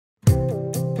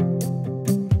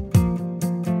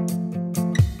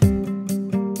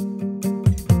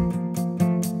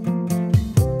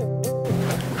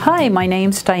Hi, my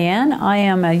name's Diane. I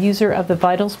am a user of the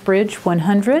VitalsBridge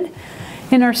 100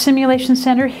 in our simulation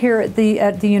center here at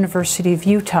the University of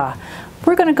Utah.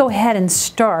 We're going to go ahead and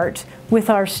start with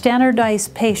our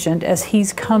standardized patient as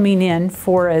he's coming in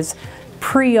for his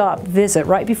pre-op visit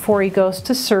right before he goes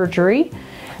to surgery.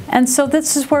 And so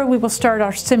this is where we will start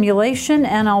our simulation,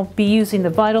 and I'll be using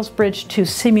the VitalsBridge to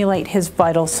simulate his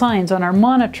vital signs on our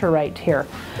monitor right here.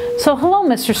 So hello,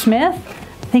 Mr. Smith.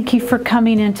 Thank you for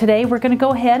coming in today. We're going to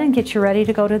go ahead and get you ready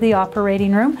to go to the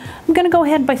operating room. I'm going to go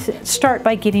ahead and start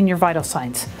by getting your vital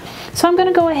signs. So I'm going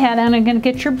to go ahead and I'm going to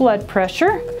get your blood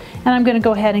pressure, and I'm going to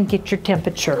go ahead and get your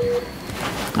temperature.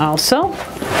 Also,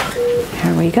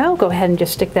 here we go. Go ahead and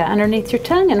just stick that underneath your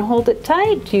tongue and hold it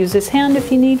tight. Use this hand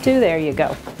if you need to. There you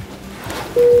go.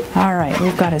 All right,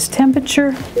 we've got his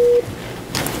temperature.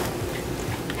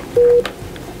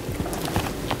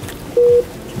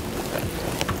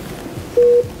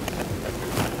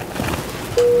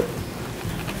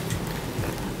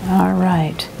 All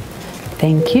right,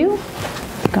 thank you.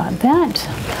 Got that.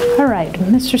 All right,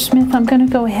 Mr. Smith, I'm going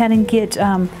to go ahead and get,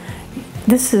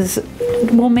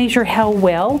 we'll measure how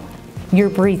well you're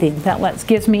breathing. That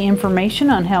gives me information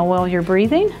on how well you're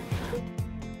breathing.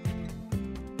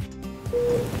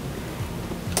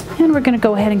 And we're going to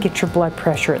go ahead and get your blood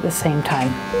pressure at the same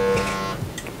time.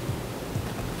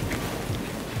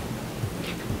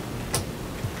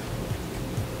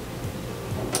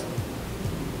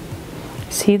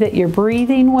 See that you're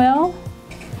breathing well.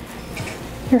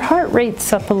 Your heart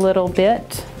rate's up a little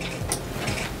bit.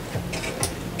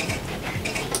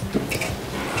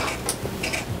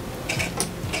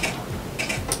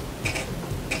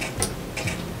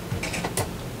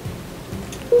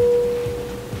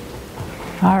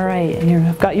 All right, and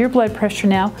you've got your blood pressure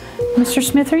now. Mr.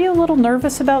 Smith, are you a little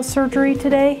nervous about surgery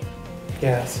today?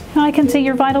 Yes. I can see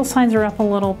your vital signs are up a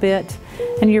little bit,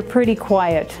 and you're pretty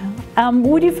quiet.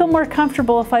 Would you feel more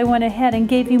comfortable if I went ahead and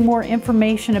gave you more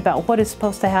information about what is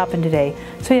supposed to happen today,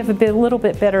 so you have a little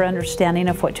bit better understanding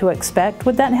of what to expect?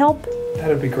 Would that help? That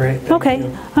would be great. Thank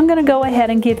you. I'm going to go ahead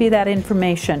and give you that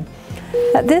information.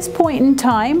 At this point in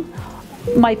time,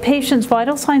 my patient's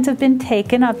vital signs have been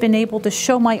taken. I've been able to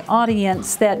show my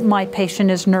audience that my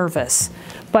patient is nervous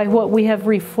by what we have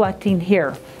reflecting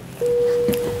here.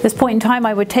 At this point in time,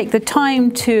 I would take the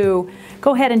time to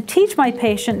go ahead and teach my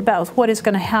patient about what is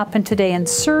going to happen today in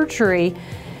surgery.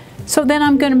 So then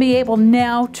I'm going to be able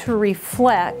now to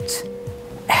reflect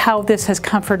how this has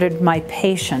comforted my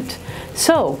patient.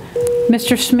 So,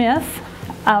 Mr. Smith,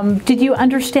 did you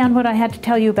understand what I had to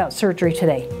tell you about surgery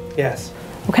today? Yes.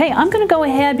 Okay, I'm going to go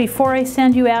ahead before I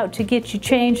send you out to get you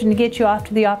changed and to get you off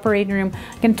to the operating room.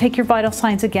 I'm going to take your vital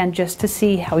signs again just to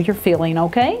see how you're feeling,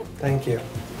 okay? Thank you.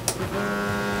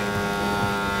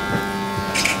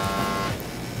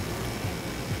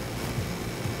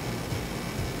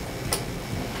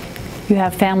 You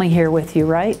have family here with you,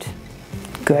 right?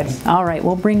 Good. All right,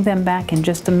 we'll bring them back in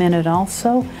just a minute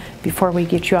also before we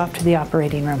get you off to the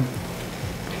operating room.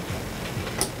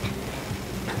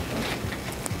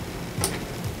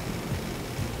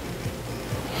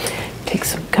 Take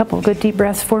a couple good deep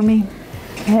breaths for me.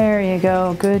 There you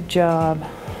go. Good job.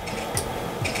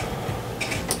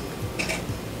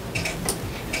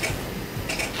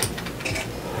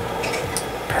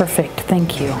 Perfect.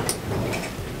 Thank you.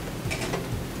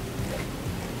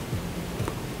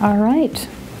 All right.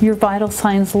 Your vital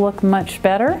signs look much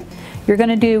better. You're going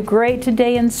to do great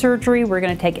today in surgery. We're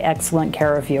going to take excellent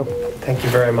care of you. Thank you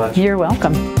very much. You're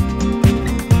welcome.